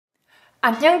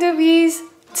안녕 doobies!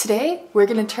 Today we're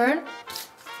gonna turn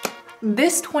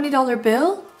this $20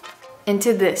 bill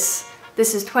into this.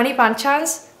 This is 20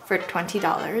 banchans for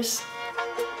 $20.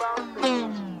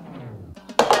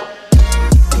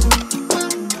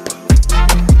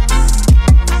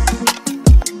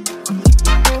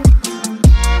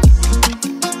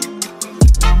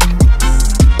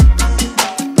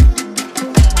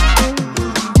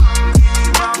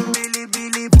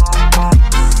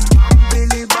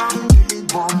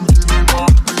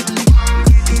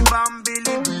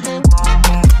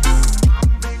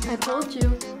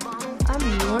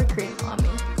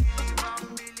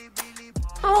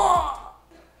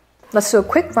 Let's do a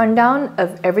quick rundown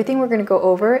of everything we're going to go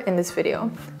over in this video.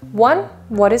 1.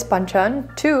 What is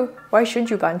banchan? 2. Why should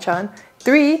you banchan?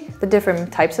 3. The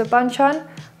different types of banchan.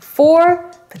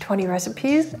 4. The 20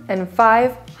 recipes. And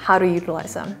 5. How to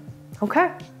utilize them.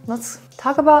 Okay, let's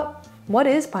talk about what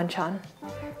is banchan.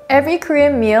 Every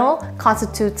Korean meal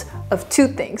constitutes of two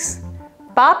things,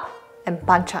 bap and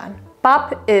banchan.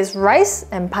 Bap is rice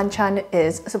and banchan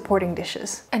is supporting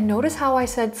dishes. And notice how I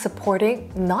said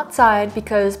supporting, not side,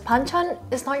 because banchan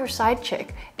is not your side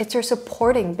chick. It's your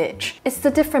supporting bitch. It's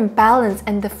the different balance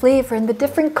and the flavor and the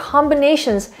different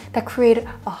combinations that create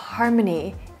a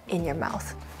harmony in your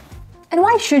mouth. And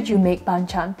why should you make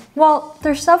banchan? Well,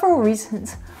 there's several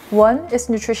reasons. 1, it's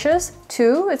nutritious.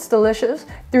 2, it's delicious.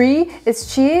 3,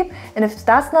 it's cheap. And if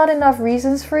that's not enough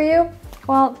reasons for you,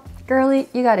 well, girly,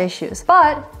 you got issues.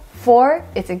 But 4,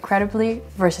 it's incredibly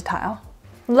versatile.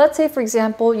 Let's say, for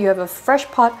example, you have a fresh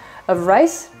pot of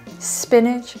rice,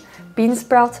 spinach, bean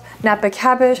sprouts, Nappa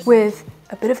cabbage with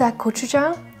a bit of that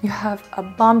gochujang. You have a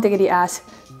bomb diggity ass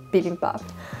bibimbap.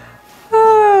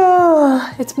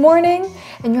 It's morning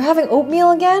and you're having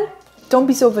oatmeal again? Don't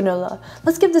be so vanilla.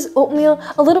 Let's give this oatmeal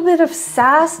a little bit of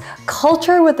sass,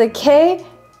 culture with a K,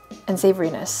 and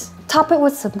savoriness. Top it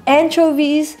with some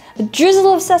anchovies, a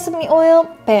drizzle of sesame oil,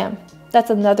 bam. That's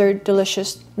another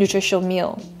delicious, nutritional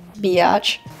meal,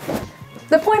 biatch.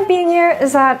 The point being here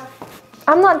is that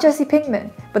I'm not Jesse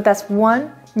Pinkman, but that's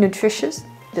one nutritious,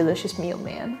 delicious meal,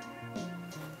 man.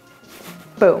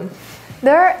 Boom.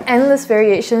 There are endless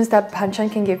variations that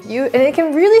banchan can give you, and it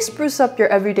can really spruce up your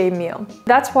everyday meal.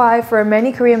 That's why for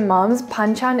many Korean moms,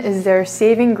 banchan is their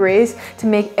saving grace to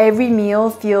make every meal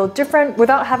feel different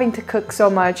without having to cook so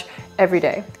much every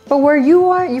day. But where you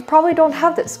are, you probably don't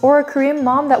have this, or a Korean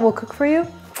mom that will cook for you.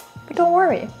 But don't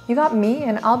worry, you got me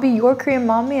and I'll be your Korean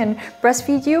mommy and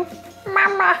breastfeed you.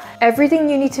 Mama! Everything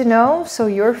you need to know so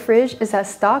your fridge is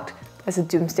as stocked as a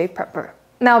doomsday prepper.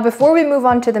 Now, before we move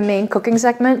on to the main cooking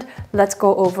segment, let's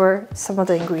go over some of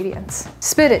the ingredients.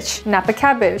 Spinach, Nappa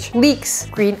cabbage, leeks,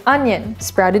 green onion,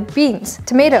 sprouted beans,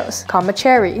 tomatoes, kama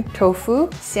cherry, tofu,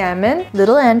 salmon,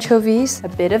 little anchovies, a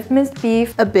bit of minced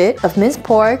beef, a bit of minced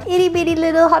pork, itty bitty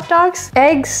little hot dogs,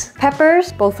 eggs,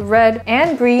 peppers, both red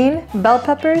and green, bell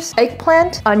peppers,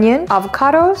 eggplant, onion,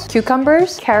 avocados,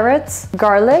 cucumbers, carrots,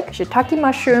 garlic, shiitake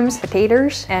mushrooms,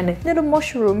 potatoes, and little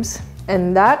mushrooms.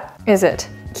 And that is it.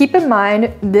 Keep in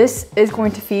mind, this is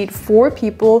going to feed 4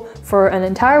 people for an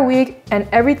entire week, and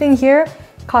everything here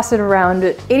costed around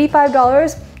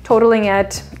 $85, totaling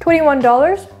at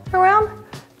 $21 around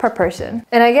per person.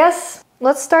 And I guess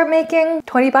let's start making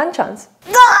 20 banchans.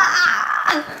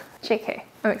 JK,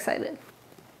 I'm excited.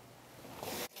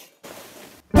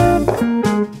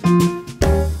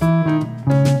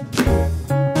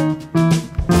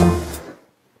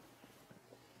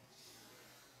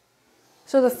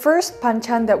 So the first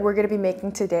banchan that we're going to be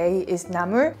making today is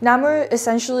namul. Namul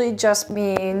essentially just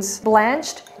means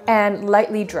blanched and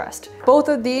lightly dressed. Both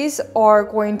of these are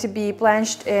going to be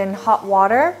blanched in hot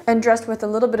water and dressed with a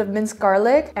little bit of minced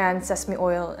garlic and sesame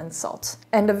oil and salt.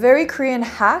 And a very Korean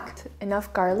hack,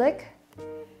 enough garlic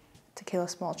to kill a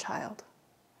small child.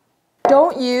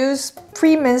 Don't use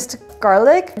pre-minced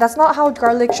garlic. That's not how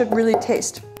garlic should really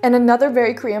taste. And another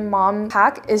very Korean mom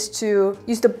hack is to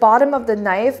use the bottom of the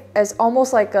knife as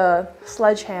almost like a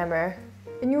sledgehammer.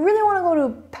 And you really want to go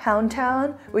to pound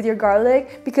town with your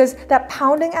garlic because that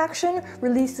pounding action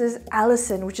releases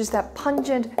allicin, which is that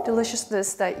pungent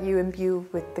deliciousness that you imbue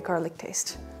with the garlic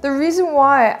taste. The reason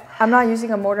why I'm not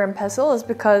using a mortar and pestle is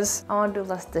because I want to do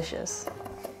less dishes.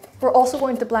 We're also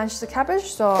going to blanch the cabbage,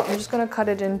 so I'm just going to cut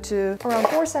it into around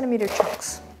 4cm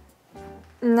chunks.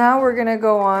 Now we're going to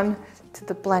go on to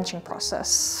the blanching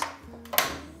process.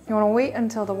 You want to wait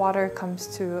until the water comes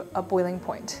to a boiling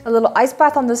point. A little ice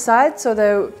bath on the side so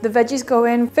the veggies go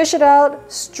in, fish it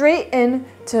out, straight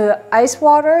into ice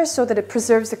water so that it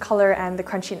preserves the color and the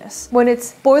crunchiness. When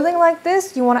it's boiling like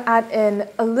this, you want to add in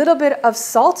a little bit of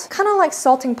salt, kind of like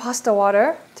salting pasta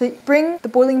water, to bring the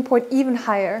boiling point even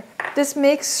higher. This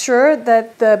makes sure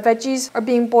that the veggies are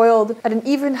being boiled at an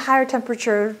even higher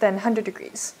temperature than 100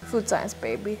 degrees. Food science,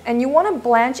 baby. And you want to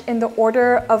blanch in the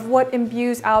order of what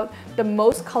imbues out the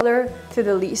most color to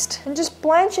the least. And just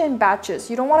blanch in batches.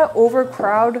 You don't want to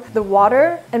overcrowd the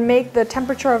water and make the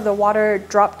temperature of the water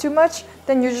drop too much.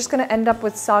 Then you're just going to end up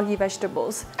with soggy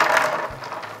vegetables.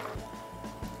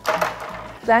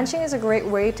 Blanching is a great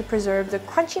way to preserve the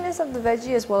crunchiness of the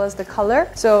veggie as well as the color.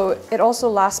 So it also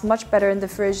lasts much better in the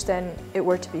fridge than it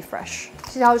were to be fresh.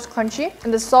 See how it's crunchy?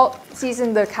 And the salt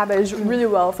seasoned the cabbage really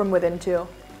well from within too.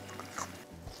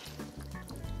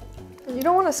 You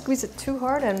don't want to squeeze it too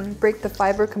hard and break the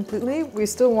fiber completely. We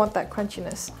still want that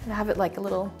crunchiness. And have it like a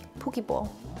little poke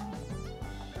bowl.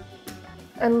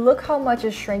 And look how much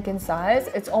it shrank in size.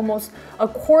 It's almost a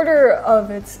quarter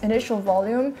of its initial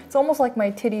volume. It's almost like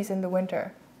my titties in the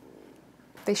winter.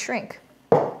 They shrink.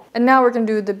 And now we're gonna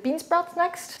do the bean sprouts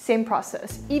next. Same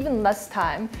process, even less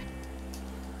time.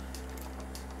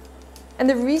 And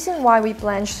the reason why we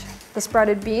blanched the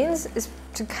sprouted beans is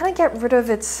to kind of get rid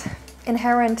of its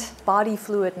inherent body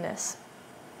fluidness.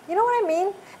 You know what I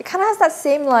mean? It kind of has that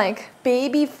same like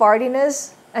baby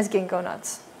fartiness as ginkgo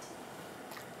nuts.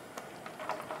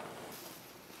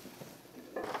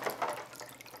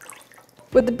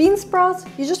 With the bean sprouts,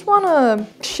 you just want to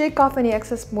shake off any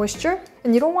excess moisture,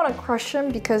 and you don't want to crush them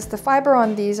because the fiber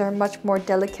on these are much more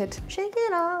delicate. Shake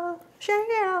it off, shake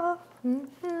it off.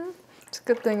 It's a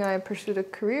good thing I pursued a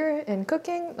career in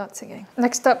cooking, not singing.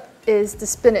 Next up is the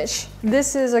spinach.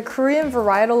 This is a Korean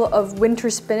varietal of winter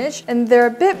spinach, and they're a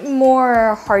bit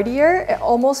more hardier. It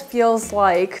almost feels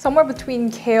like somewhere between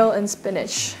kale and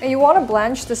spinach. And you want to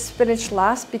blanch the spinach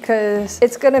last because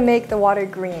it's going to make the water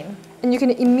green. And you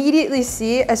can immediately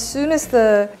see as soon as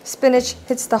the spinach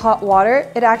hits the hot water,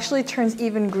 it actually turns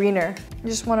even greener. You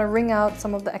just want to wring out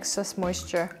some of the excess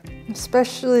moisture,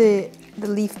 especially the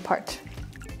leaf part.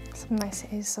 Some nice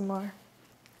ASMR.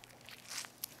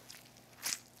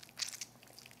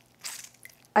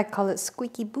 I call it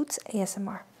squeaky boots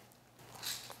ASMR.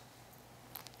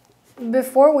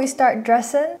 Before we start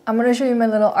dressing, I'm going to show you my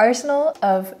little arsenal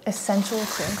of essential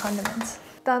Korean condiments.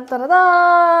 Dun, dun, dun,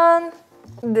 dun.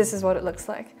 This is what it looks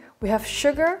like. We have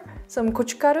sugar, some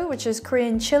gochugaru, which is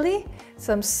Korean chili,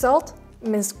 some salt,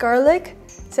 minced garlic,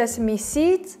 sesame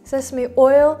seeds, sesame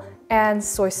oil, and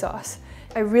soy sauce.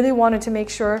 I really wanted to make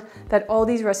sure that all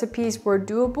these recipes were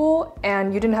doable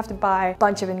and you didn't have to buy a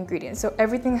bunch of ingredients. So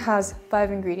everything has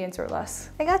 5 ingredients or less.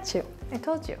 I got you. I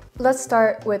told you. Let's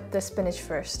start with the spinach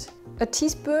first. A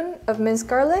teaspoon of minced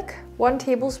garlic, 1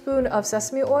 tablespoon of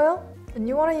sesame oil, and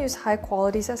you want to use high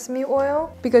quality sesame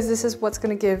oil because this is what's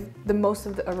going to give the most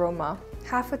of the aroma.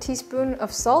 Half a teaspoon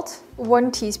of salt,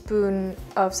 1 teaspoon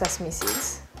of sesame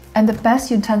seeds. And the best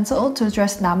utensil to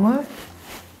dress namul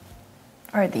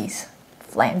are these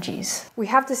flanges. We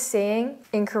have this saying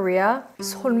in Korea,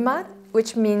 손맛,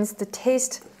 which means the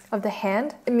taste of the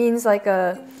hand. It means like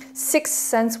a 6th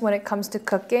sense when it comes to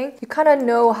cooking. You kind of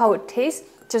know how it tastes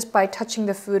just by touching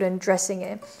the food and dressing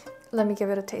it. Let me give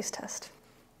it a taste test.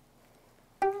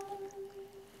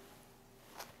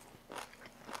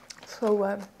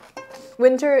 So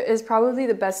winter is probably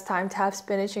the best time to have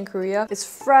spinach in Korea. It's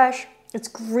fresh, it's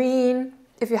green.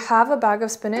 If you have a bag of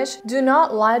spinach, do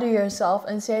not lie to yourself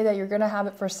and say that you're gonna have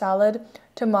it for salad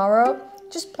tomorrow.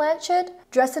 Just blanch it,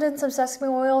 dress it in some sesame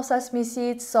oil, sesame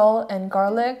seeds, salt, and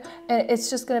garlic, and it's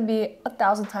just gonna be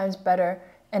 1,000 times better,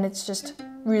 and it's just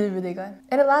really, really good.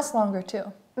 And it lasts longer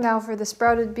too. Now for the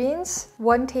sprouted beans,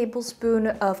 1 tablespoon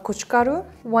of gochugaru,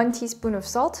 1 teaspoon of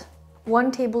salt,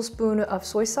 1 tablespoon of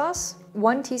soy sauce,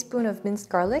 1 teaspoon of minced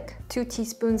garlic, 2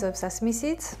 teaspoons of sesame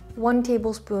seeds, 1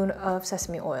 tablespoon of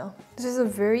sesame oil. This is a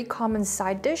very common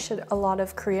side dish at a lot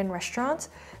of Korean restaurants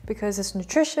because it's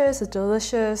nutritious, it's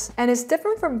delicious, and it's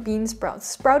different from bean sprouts.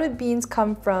 Sprouted beans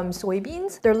come from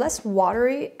soybeans. They're less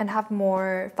watery and have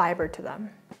more fiber to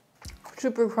them.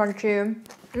 Super crunchy,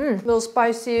 a little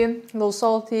spicy, a little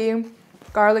salty,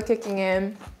 garlic kicking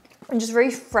in, and just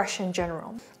very fresh in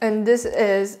general. And this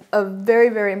is a very,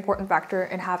 very important factor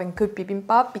in having good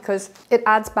bibimbap because it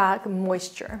adds back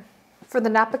moisture. For the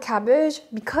Nappa cabbage,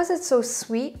 because it's so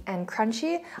sweet and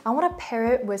crunchy, I want to pair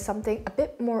it with something a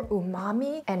bit more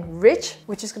umami and rich,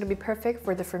 which is going to be perfect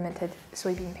for the fermented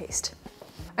soybean paste.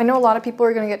 I know a lot of people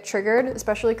are going to get triggered,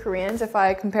 especially Koreans, if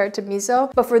I compare it to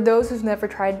miso. But for those who've never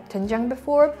tried dwoenjang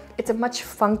before, it's a much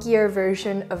funkier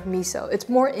version of miso. It's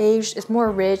more aged, it's more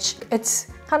rich. It's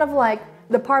kind of like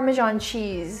the Parmesan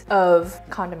cheese of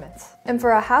condiments. And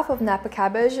for a half of Nappa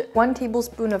cabbage, 1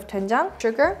 tablespoon of dwoenjang,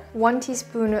 sugar, 1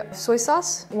 teaspoon of soy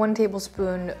sauce, 1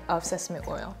 tablespoon of sesame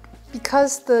oil.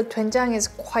 Because the dwoenjang is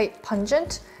quite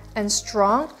pungent and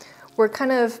strong, we're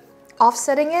kind of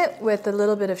offsetting it with a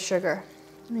little bit of sugar.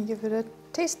 Let me give it a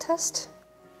taste test.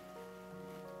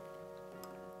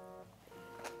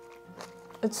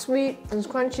 It's sweet, it's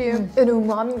crunchy, and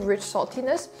umami, rich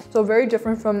saltiness. So very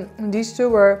different from these two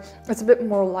where it's a bit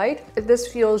more light. This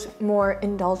feels more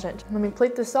indulgent. Let me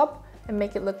plate this up and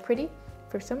make it look pretty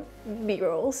for some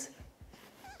B-rolls.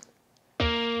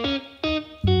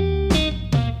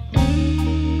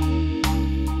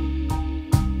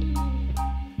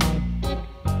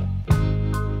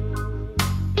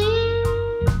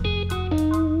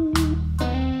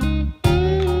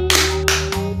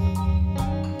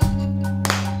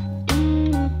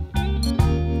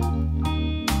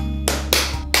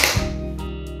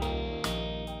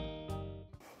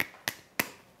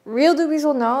 Real doobies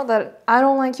will know that I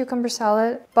don't like cucumber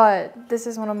salad, but this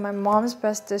is one of my mom's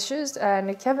best dishes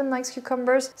and Kevin likes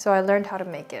cucumbers, so I learned how to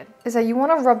make it. Is that you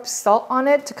want to rub salt on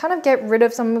it to kind of get rid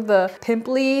of some of the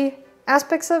pimply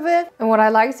aspects of it. And what I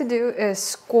like to do is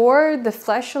score the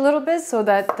flesh a little bit so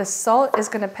that the salt is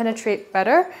going to penetrate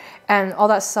better and all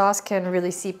that sauce can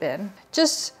really seep in.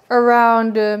 Just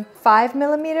around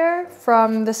 5mm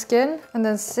from the skin, and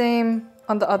then same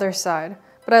on the other side.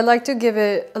 But I like to give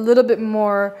it a little bit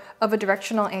more of a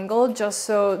directional angle just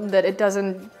so that it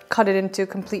doesn't cut it into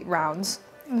complete rounds.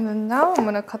 And then now I'm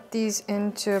gonna cut these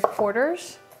into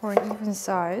quarters for an even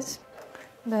size.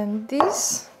 Then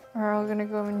these are all gonna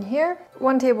go in here.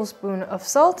 1 tablespoon of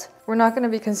salt. We're not gonna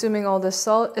be consuming all this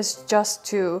salt, it's just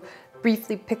to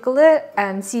briefly pickle it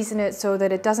and season it so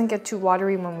that it doesn't get too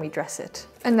watery when we dress it.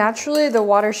 And naturally the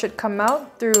water should come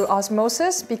out through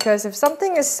osmosis, because if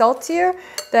something is saltier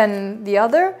than the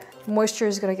other, moisture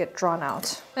is gonna get drawn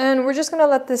out. And we're just gonna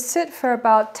let this sit for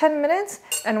about 10 minutes.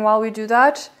 And while we do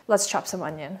that, let's chop some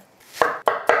onion.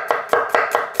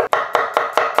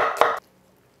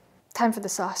 Time for the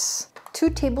sauce. 2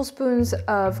 tablespoons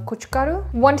of gochugaru,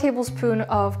 1 tablespoon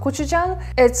of gochujang.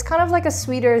 It's kind of like a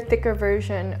sweeter, thicker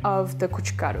version of the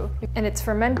gochugaru. And it's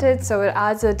fermented, so it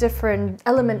adds a different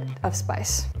element of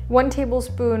spice. 1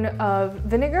 tablespoon of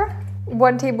vinegar,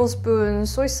 1 tablespoon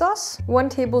soy sauce, 1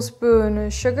 tablespoon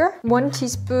sugar, 1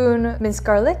 teaspoon minced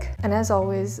garlic, and as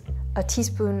always, a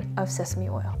teaspoon of sesame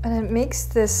oil. And it makes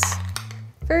this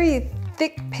very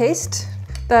thick paste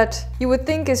that you would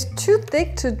think is too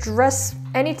thick to dress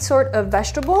any sort of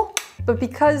vegetable, but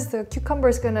because the cucumber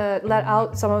is gonna let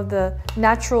out some of the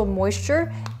natural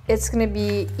moisture, it's gonna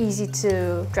be easy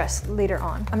to dress later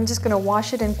on. I'm just gonna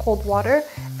wash it in cold water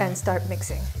and start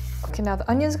mixing. Okay, now the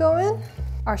onions go in,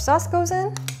 our sauce goes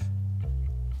in,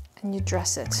 and you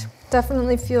dress it.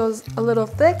 Definitely feels a little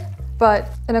thick, but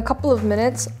in a couple of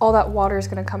minutes, all that water is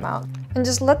gonna come out. And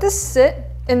just let this sit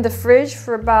in the fridge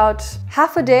for about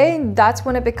half a day. That's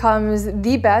when it becomes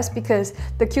the best, because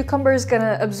the cucumber is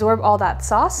gonna absorb all that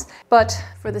sauce. But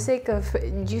for the sake of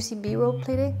juicy B-roll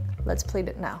plating, let's plate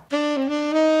it now.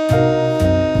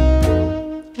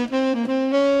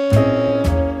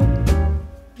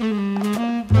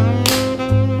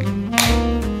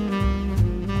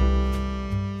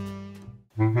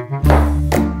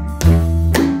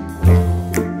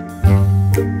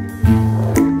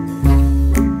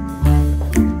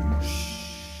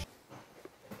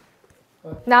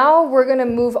 Now we're gonna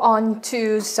move on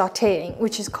to sauteing,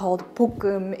 which is called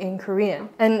Bokkeum in Korean.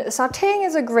 And sauteing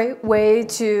is a great way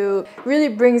to really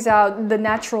brings out the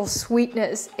natural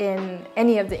sweetness in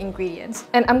any of the ingredients.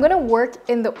 And I'm gonna work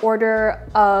in the order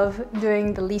of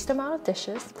doing the least amount of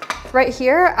dishes. Right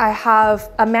here, I have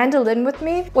a mandolin with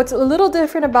me. What's a little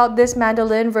different about this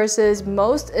mandolin versus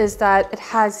most is that it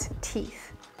has teeth.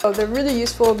 So they're really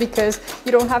useful because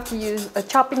you don't have to use a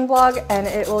chopping block and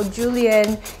it will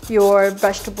julienne your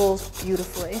vegetables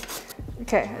beautifully.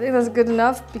 Okay, I think that's good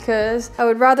enough because I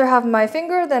would rather have my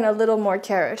finger than a little more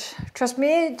carrot. Trust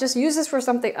me, just use this for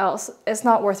something else. It's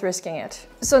not worth risking it.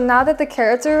 So now that the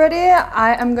carrots are ready,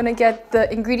 I am gonna get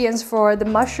the ingredients for the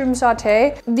mushroom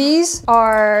saute. These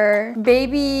are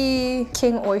baby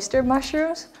king oyster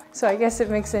mushrooms. So I guess it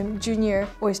makes them junior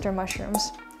oyster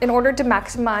mushrooms. In order to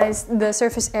maximize the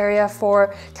surface area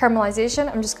for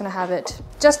caramelization, I'm just gonna have it.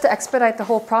 Just to expedite the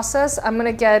whole process, I'm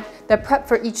gonna get the prep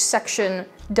for each section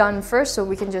done first so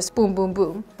we can just boom, boom,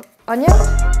 boom. Onion.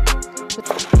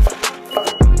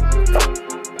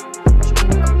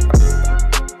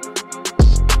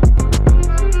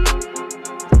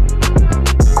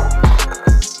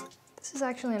 This is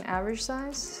actually an average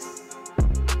size.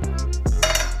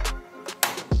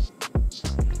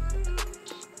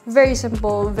 Very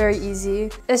simple, very easy.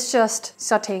 It's just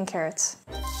sauteing carrots.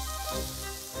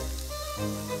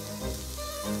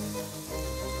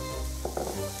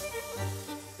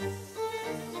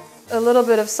 A little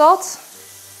bit of salt,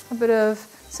 a bit of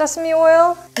sesame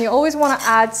oil. You always want to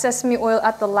add sesame oil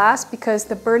at the last because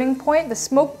the burning point, the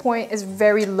smoke point is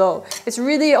very low. It's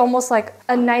really almost like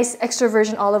a nice extra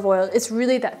virgin olive oil. It's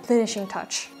really that finishing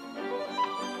touch.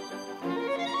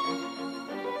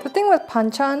 The thing with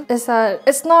banchan is that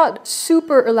it's not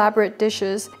super elaborate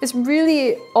dishes. It's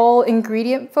really all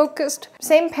ingredient focused.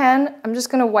 Same pan, I'm just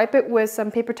gonna wipe it with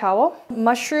some paper towel.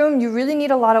 Mushroom, you really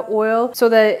need a lot of oil so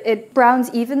that it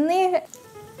browns evenly.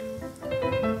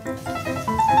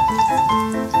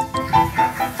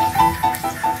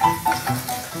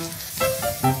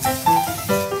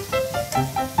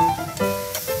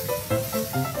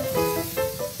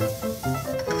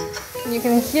 You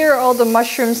can hear all the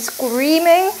mushrooms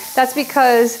screaming. That's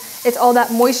because it's all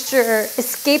that moisture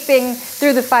escaping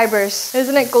through the fibers.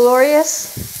 Isn't it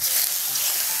glorious?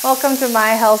 Welcome to my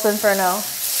health inferno.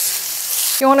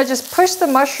 You want to just push the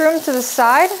mushroom to the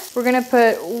side. We're going to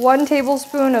put 1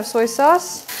 tablespoon of soy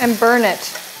sauce and burn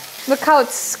it. Look how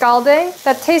it's scalding.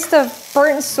 That taste of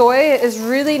burnt soy is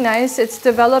really nice. It's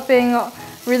developing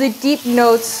really deep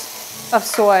notes of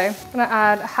soy. I'm going to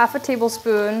add half a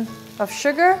tablespoon of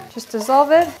sugar, just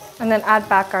dissolve it, and then add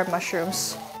back our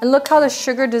mushrooms. And look how the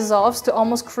sugar dissolves to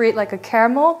almost create like a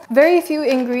caramel. Very few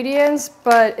ingredients,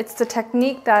 but it's the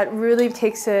technique that really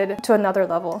takes it to another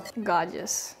level.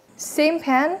 Gorgeous. Same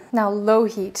pan, now low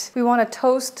heat. We want to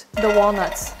toast the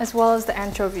walnuts as well as the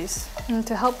anchovies. And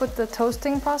to help with the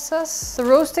toasting process, the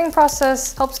roasting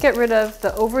process helps get rid of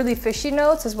the overly fishy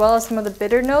notes as well as some of the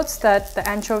bitter notes that the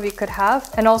anchovy could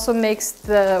have, and also makes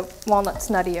the walnuts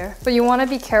nuttier. But you want to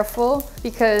be careful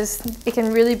because it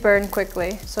can really burn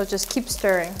quickly, so just keep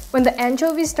stirring. When the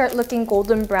anchovies start looking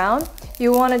golden brown,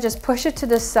 you want to just push it to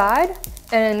the side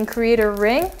and create a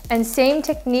ring. And same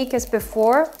technique as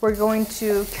before, we're going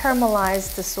to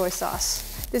caramelize the soy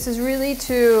sauce. This is really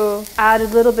to add a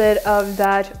little bit of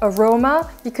that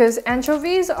aroma because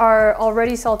anchovies are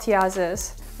already salty as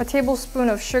is. A tablespoon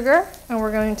of sugar, and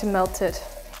we're going to melt it.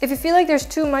 If you feel like there's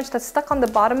too much that's stuck on the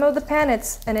bottom of the pan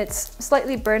and it's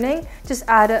slightly burning, just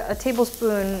add a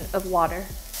tablespoon of water.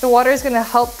 The water is going to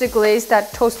help deglaze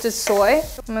that toasted soy.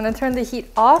 I'm going to turn the heat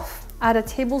off. Add a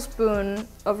tablespoon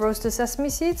of roasted sesame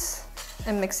seeds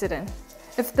and mix it in.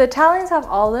 If the Italians have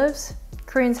olives,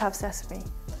 Koreans have sesame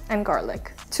and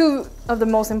garlic. 2 of the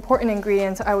most important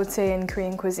ingredients, I would say, in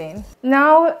Korean cuisine.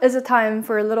 Now is the time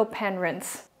for a little pan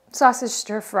rinse. Sausage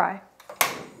stir fry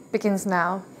begins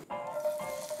now.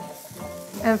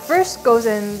 And first goes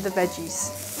in the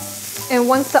veggies. And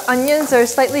once the onions are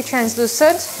slightly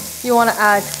translucent, you want to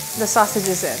add the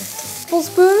sausages in.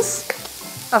 Tablespoons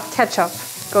of ketchup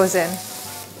goes in.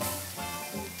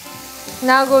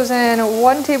 Now goes in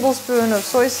 1 tablespoon of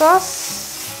soy sauce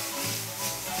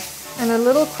and a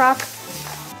little crack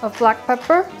of black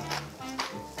pepper.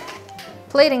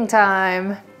 Plating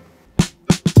time.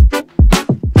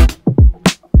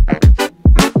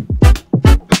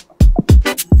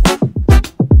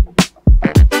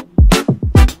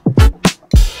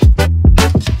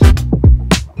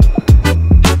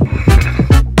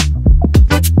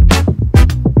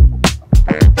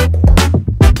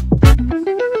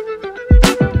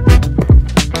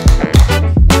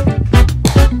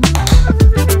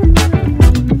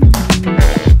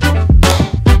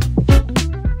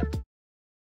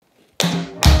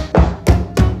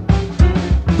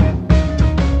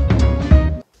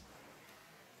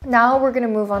 Now we're gonna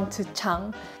move on to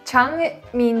jang. Jang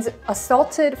means a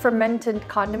salted fermented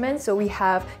condiment. So we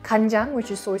have ganjang, which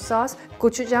is soy sauce,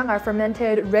 gochujang, our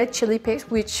fermented red chili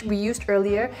paste, which we used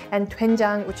earlier, and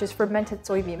dwoenjang, which is fermented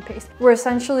soybean paste. We're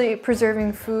essentially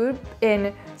preserving food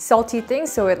in salty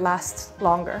things so it lasts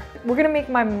longer. We're gonna make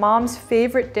my mom's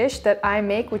favorite dish that I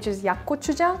make, which is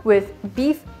gochujang with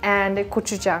beef and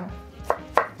gochujang.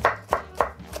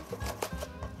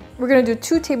 We're gonna do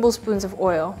 2 tablespoons of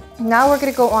oil. Now we're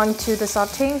gonna go on to the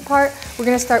sauteing part. We're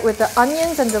gonna start with the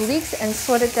onions and the leeks and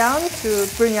sweat it down to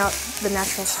bring out the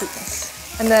natural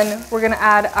sweetness. And then we're gonna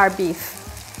add our beef.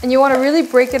 And you wanna really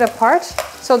break it apart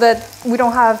so that we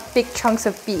don't have big chunks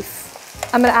of beef.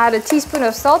 I'm gonna add a teaspoon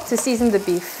of salt to season the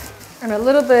beef and a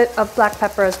little bit of black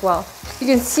pepper as well. You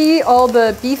can see all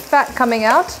the beef fat coming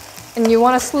out and you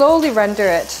wanna slowly render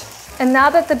it. And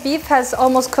now that the beef has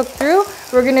almost cooked through,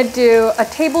 we're gonna do a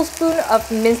tablespoon of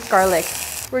minced garlic.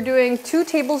 We're doing 2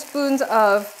 tablespoons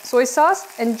of soy sauce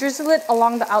and drizzle it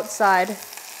along the outside.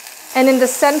 And in the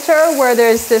center where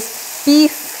there's this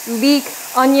beef, leek,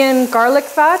 onion, garlic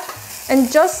fat,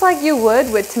 and just like you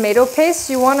would with tomato paste,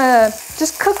 you wanna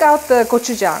just cook out the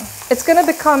gochujang. It's gonna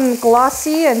become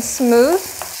glossy and smooth.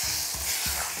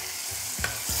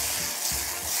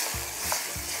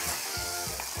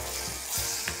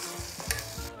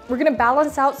 We're gonna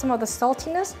balance out some of the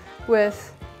saltiness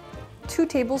with 2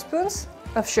 tablespoons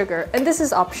of sugar, and this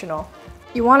is optional.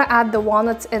 You wanna add the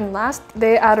walnuts in last.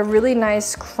 They add a really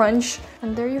nice crunch,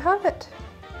 and there you have it.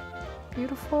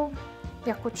 Beautiful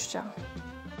gochujang.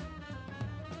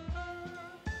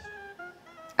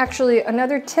 Actually,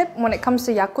 another tip when it comes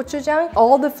to gochujang,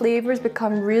 all the flavors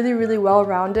become really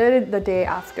well-rounded the day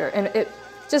after, and it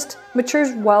just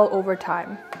matures well over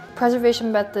time.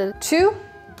 Preservation method 2,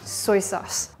 soy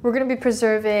sauce. We're gonna be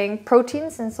preserving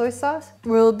proteins in soy sauce.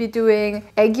 We'll be doing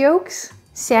egg yolks,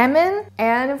 salmon,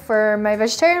 and for my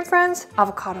vegetarian friends,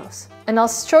 avocados. And I'll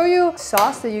show you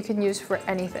sauce that you can use for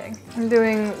anything. I'm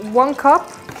doing 1 cup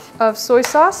of soy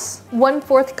sauce,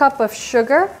 1/4 cup of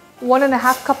sugar,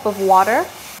 1.5 cup of water,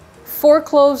 4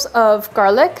 cloves of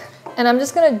garlic, and I'm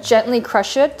just gonna gently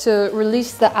crush it to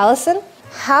release the allicin,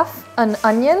 half an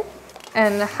onion,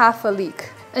 and half a leek.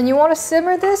 And you wanna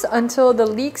simmer this until the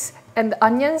leeks and the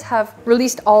onions have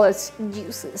released all its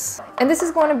juices. And this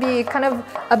is going to be kind of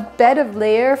a bed of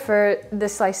layer for the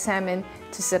sliced salmon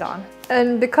to sit on.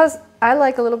 And because I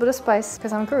like a little bit of spice,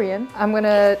 because I'm Korean, I'm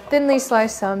gonna thinly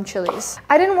slice some chilies.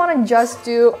 I didn't want to just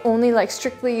do only like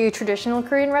strictly traditional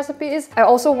Korean recipes. I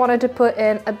also wanted to put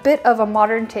in a bit of a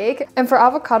modern take. And for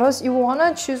avocados, you want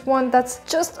to choose one that's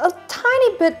just a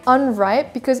tiny bit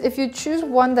unripe, because if you choose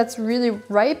one that's really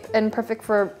ripe and perfect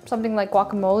for something like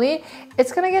guacamole,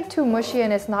 it's gonna get too mushy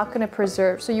and it's not gonna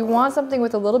preserve. So you want something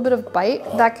with a little bit of bite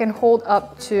that can hold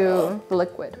up to the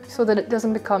liquid so that it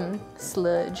doesn't become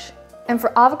sludge. And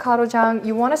for avocadojang,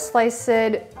 you want to slice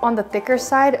it on the thicker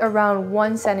side around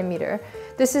 1 centimeter.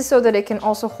 This is so that it can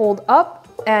also hold up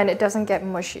and it doesn't get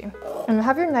mushy. And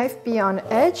have your knife be on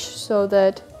edge so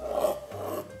that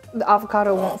the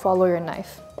avocado won't follow your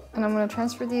knife. And I'm going to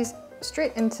transfer these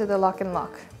straight into the lock and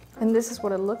lock. And this is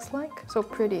what it looks like. So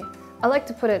pretty. I like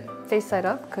to put it face side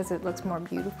up because it looks more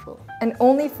beautiful. And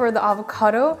only for the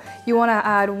avocado, you want to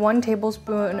add 1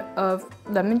 tablespoon of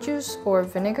lemon juice or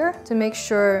vinegar to make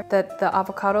sure that the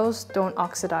avocados don't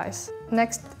oxidize.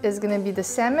 Next is going to be the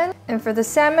salmon. And for the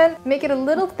salmon, make it a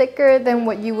little thicker than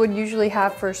what you would usually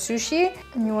have for sushi.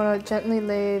 And you want to gently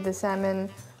lay the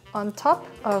salmon on top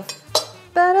of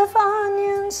a bed of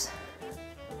onions.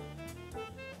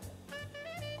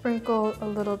 Sprinkle a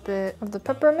little bit of the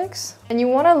pepper mix. And you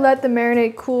want to let the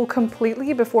marinade cool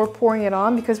completely before pouring it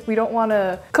on because we don't want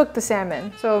to cook the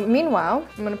salmon. So meanwhile,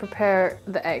 I'm going to prepare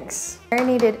the eggs.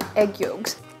 Marinated egg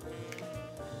yolks.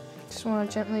 Just want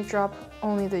to gently drop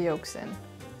only the yolks in.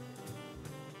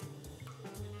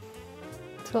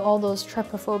 So all those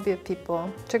trypophobia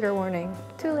people, trigger warning,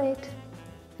 too late.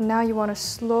 And now you want to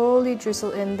slowly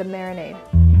drizzle in the marinade.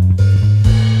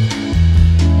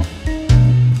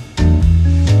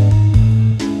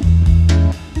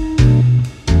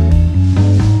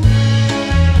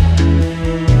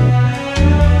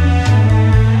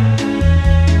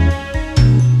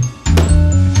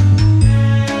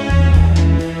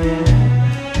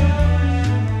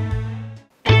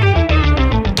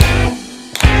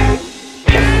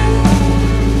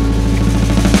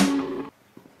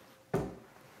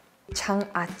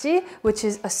 장아찌, which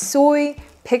is a soy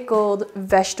pickled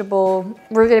vegetable.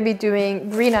 We're going to be doing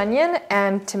green onion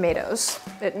and tomatoes.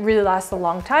 It really lasts a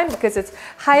long time because it's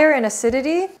higher in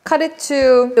acidity. Cut it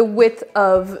to the width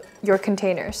of your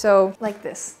container, so like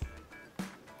this.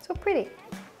 So pretty.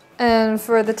 And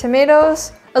for the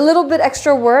tomatoes, a little bit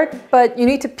extra work, but you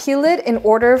need to peel it in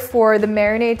order for the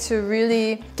marinade to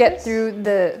really get through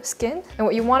the skin. And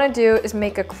what you want to do is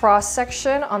make a cross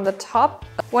section on the top.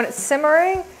 When it's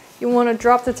simmering, you want to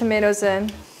drop the tomatoes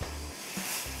in.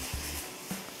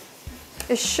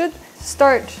 It should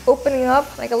start opening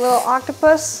up like a little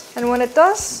octopus, and when it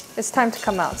does, it's time to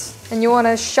come out. And you want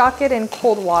to shock it in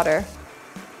cold water.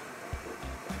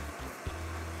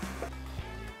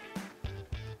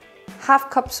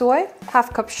 Half cup soy,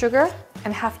 half cup sugar,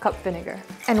 and half cup vinegar,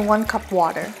 and 1 cup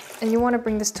water. And you want to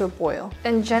bring this to a boil.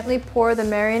 And gently pour the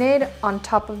marinade on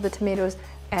top of the tomatoes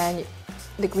and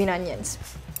the green onions.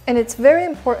 And it's very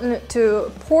important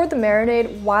to pour the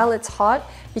marinade while it's hot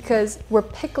because we're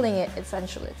pickling it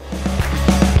essentially.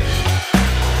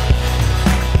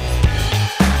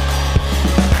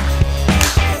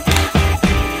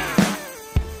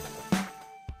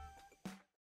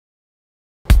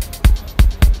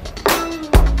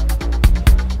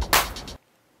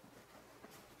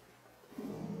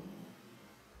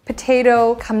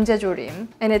 Potato 감자조림,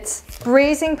 and it's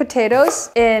braising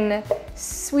potatoes in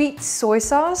sweet soy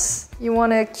sauce. You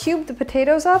want to cube the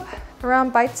potatoes up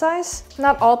around bite size.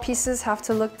 Not all pieces have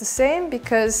to look the same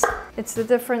because it's the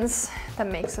difference that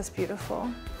makes us beautiful.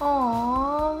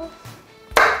 Aww.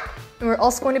 And we're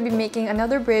also going to be making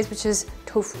another braise, which is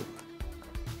tofu.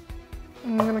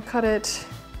 I'm gonna cut it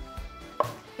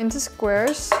into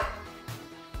squares.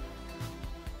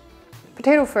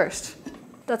 Potato first.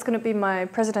 That's gonna be my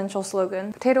presidential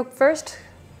slogan. Potato first,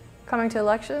 coming to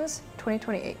elections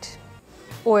 2028.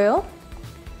 Oil,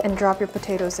 and drop your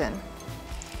potatoes in.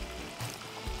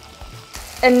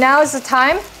 And now is the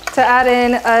time to add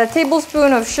in a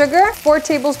tablespoon of sugar, 4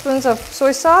 tablespoons of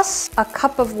soy sauce, a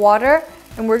cup of water,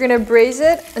 and we're gonna braise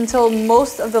it until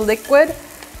most of the liquid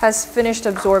has finished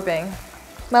absorbing.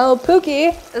 My little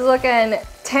Pookie is looking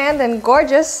tanned and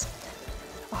gorgeous.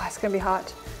 Oh, it's gonna be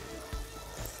hot.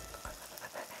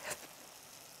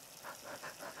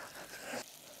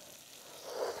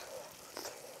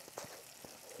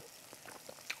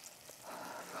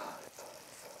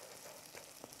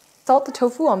 Salt the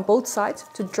tofu on both sides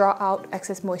to draw out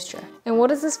excess moisture. And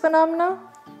what is this phenomenon?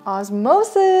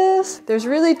 Osmosis! There's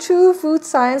really 2 food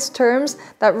science terms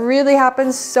that really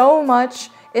happen so much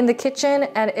in the kitchen,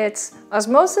 and it's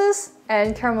osmosis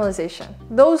and caramelization.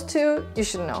 Those 2 you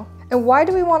should know. And why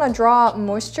do we want to draw out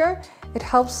moisture? It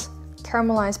helps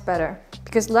caramelize better,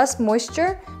 because less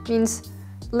moisture means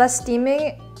less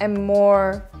steaming and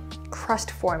more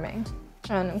crust forming.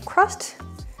 And crust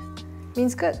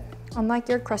means good. Unlike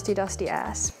your crusty dusty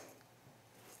ass.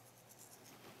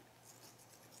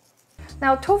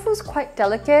 Now tofu is quite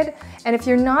delicate, and if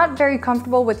you're not very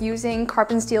comfortable with using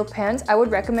carbon steel pans, I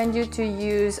would recommend you to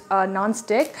use a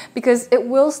non-stick because it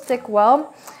will stick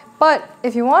well. But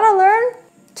if you want to learn,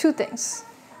 2 things.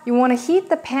 You want to heat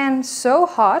the pan so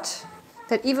hot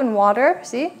that even water,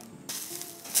 see,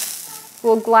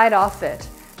 will glide off it.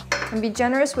 And be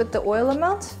generous with the oil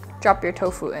amount. Drop your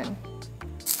tofu in.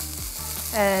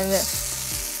 And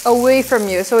away from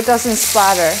you so it doesn't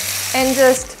splatter, and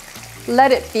just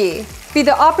let it be. Be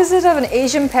the opposite of an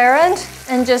Asian parent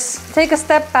and just take a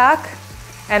step back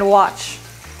and watch.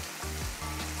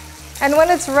 And when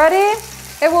it's ready,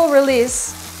 it will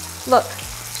release. Look,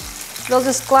 they'll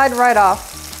just glide right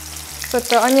off. Put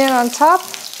the onion on top,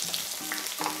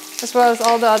 as well as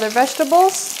all the other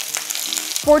vegetables.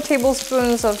 4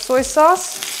 tablespoons of soy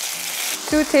sauce,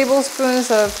 2 tablespoons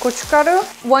of gochugaru,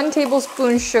 1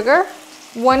 tablespoon sugar,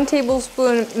 1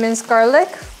 tablespoon minced garlic,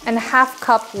 and ½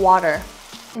 cup water.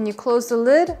 And you close the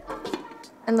lid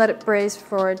and let it braise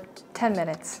for 10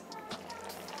 minutes.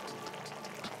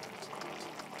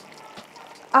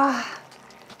 Ah!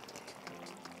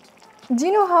 Do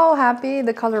you know how happy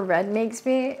the color red makes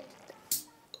me?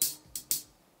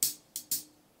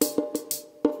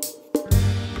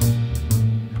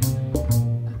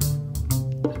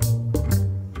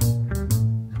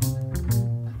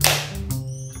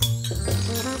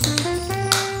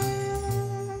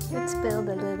 It spilled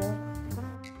a little.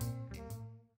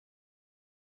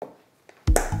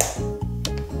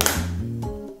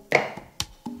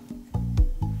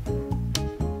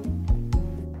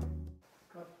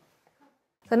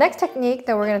 The next technique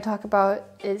that we're going to talk about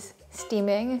is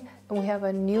steaming, and we have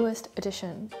a newest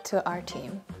addition to our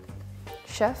team,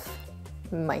 Chef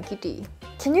Mikey D.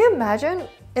 Can you imagine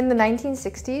in the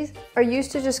 1960s are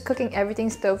used to just cooking everything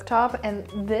stovetop, and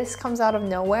this comes out of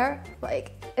nowhere?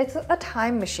 Like, it's a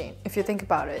time machine if you think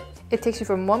about it. It takes you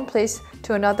from one place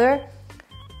to another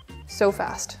so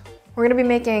fast. We're going to be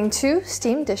making 2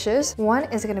 steamed dishes. One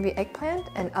is going to be eggplant,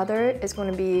 and other is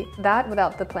going to be that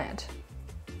without the plant.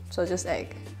 So just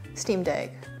egg, steamed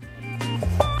egg.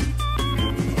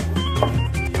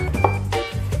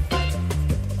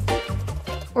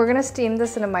 We're gonna steam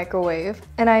this in a microwave.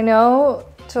 And I know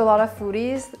to a lot of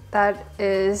foodies that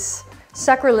is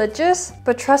sacrilegious,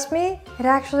 but trust me, it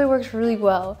actually works really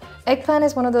well. Eggplant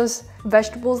is one of those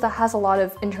vegetables that has a lot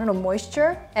of internal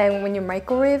moisture, and when you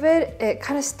microwave it, it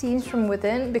kind of steams from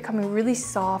within, becoming really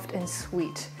soft and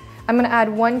sweet. I'm gonna add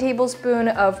 1 tablespoon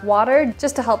of water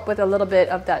just to help with a little bit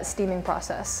of that steaming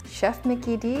process. Chef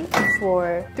Mickey D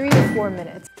for 3 to 4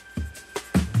 minutes.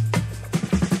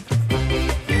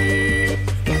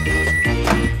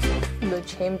 The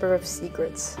Chamber of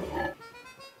Secrets.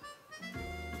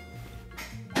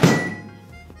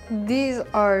 These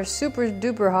are super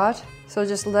duper hot, so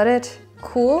just let it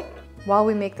cool while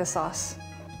we make the sauce.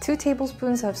 2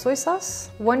 tablespoons of soy sauce,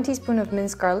 1 teaspoon of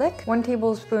minced garlic, 1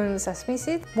 tablespoon sesame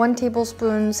seed, 1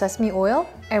 tablespoon sesame oil,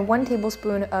 and 1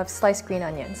 tablespoon of sliced green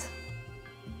onions.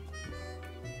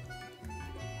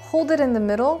 Hold it in the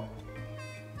middle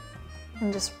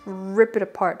and just rip it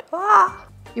apart. Ah!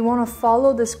 You want to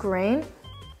follow this grain.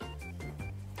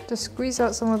 Just squeeze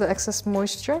out some of the excess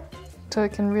moisture so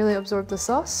it can really absorb the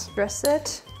sauce. Dress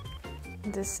it.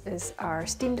 This is our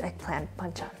steamed eggplant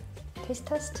banchan. Taste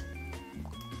test.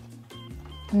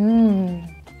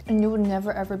 and you would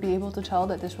never ever be able to tell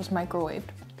that this was microwaved.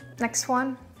 Next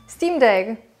one, steamed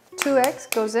egg. 2 eggs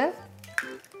goes in,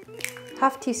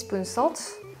 ½ teaspoon salt,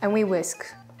 and we whisk,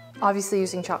 obviously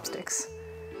using chopsticks.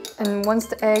 And once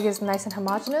the egg is nice and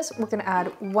homogeneous, we're gonna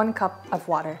add 1 cup of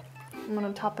water. I'm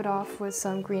gonna top it off with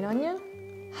some green onion,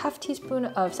 ½ teaspoon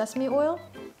of sesame oil,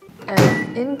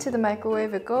 and into the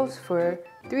microwave it goes for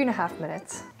 3.5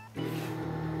 minutes.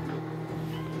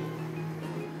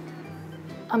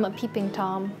 I'm a peeping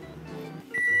Tom.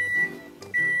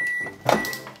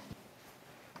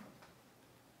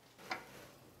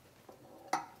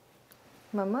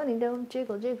 My money don't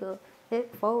jiggle jiggle,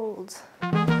 it folds.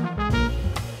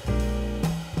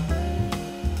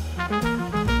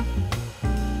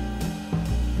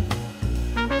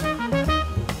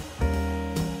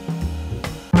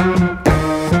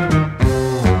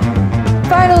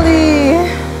 Finally!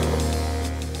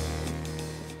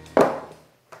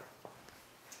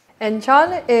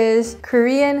 Banchan is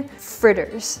Korean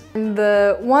fritters. And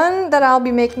the one that I'll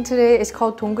be making today is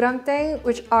called dwoenjang,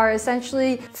 which are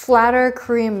essentially flatter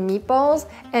Korean meatballs.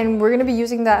 And we're gonna be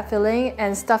using that filling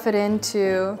and stuff it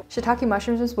into shiitake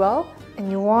mushrooms as well.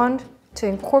 And you want to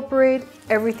incorporate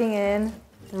everything in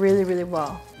really, really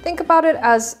well. Think about it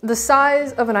as the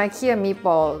size of an IKEA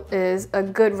meatball is a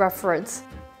good reference.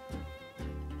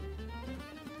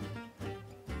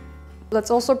 Let's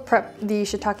also prep the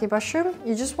shiitake mushroom.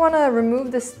 You just want to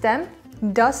remove the stem,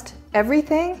 dust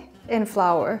everything in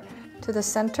flour to the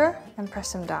center and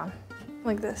press them down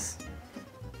like this.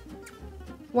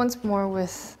 Once more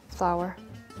with flour.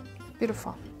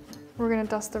 Beautiful. We're gonna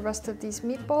dust the rest of these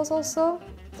meatballs also,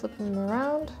 flip them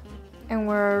around, and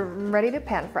we're ready to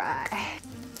pan fry.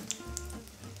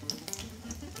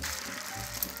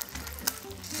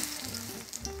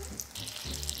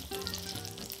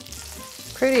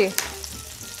 Pretty.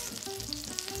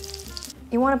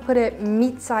 You want to put it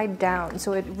meat side down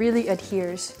so it really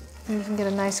adheres and you can get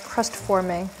a nice crust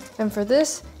forming. And for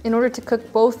this, in order to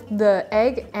cook both the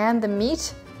egg and the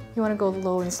meat, you want to go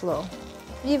low and slow,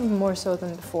 even more so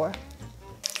than before.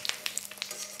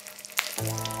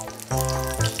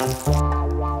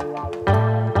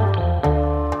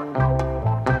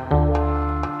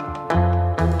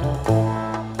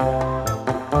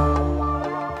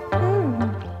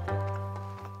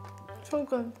 So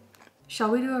good. Shall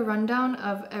we do a rundown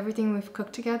of everything we've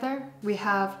cooked together? We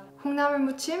have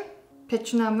Moochim,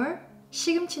 배추나물,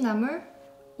 시금치나물,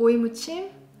 오이무침,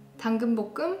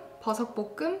 당근볶음,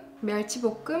 버섯볶음,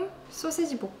 멸치볶음,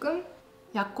 소시지볶음,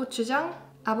 약고추장,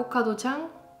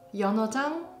 아보카도장,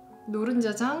 연어장,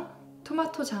 노른자장,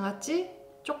 토마토 장아찌,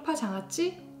 쪽파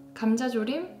장아찌,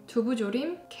 감자조림,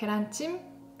 두부조림, 계란찜,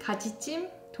 가지찜,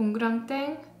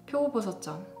 동그랑땡,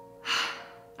 표고버섯전.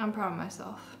 I'm proud of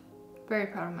myself. Very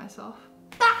proud of myself.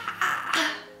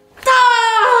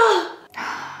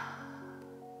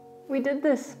 We did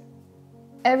this.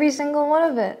 Every single one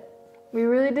of it. We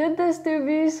really did this,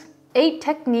 doobies. 8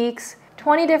 techniques,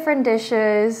 20 different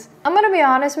dishes. I'm gonna be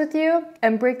honest with you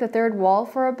and break the third wall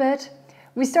for a bit.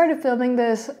 We started filming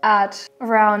this at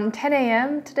around 10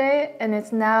 a.m. today and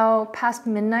it's now past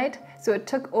midnight, so it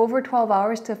took over 12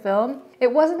 hours to film.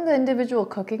 It wasn't the individual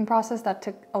cooking process that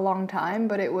took a long time,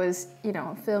 but it was, you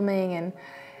know, filming and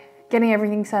getting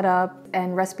everything set up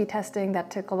and recipe testing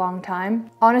that took a long time.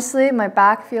 Honestly, my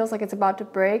back feels like it's about to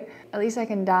break. At least I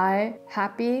can die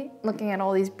happy looking at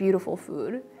all these beautiful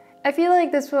food. I feel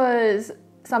like this was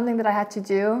something that I had to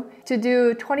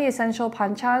do 20 essential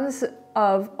banchans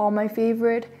of all my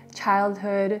favorite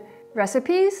childhood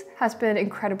recipes has been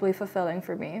incredibly fulfilling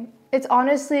for me. It's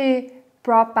honestly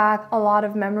brought back a lot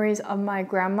of memories of my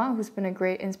grandma, who's been a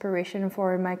great inspiration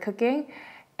for my cooking.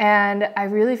 And I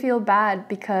really feel bad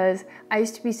because I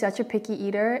used to be such a picky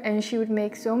eater and she would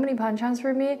make so many banchans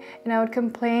for me and I would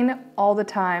complain all the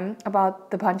time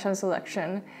about the banchan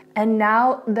selection. And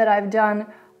now that I've done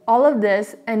all of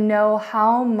this and know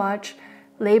how much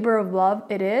labor of love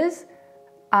it is,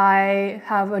 I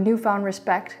have a newfound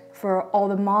respect for all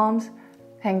the moms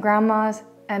and grandmas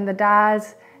and the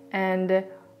dads and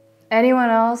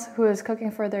anyone else who is cooking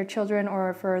for their children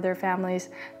or for their families.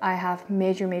 I have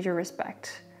major, major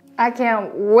respect. I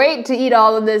can't wait to eat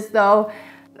all of this though.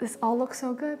 This all looks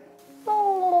so good.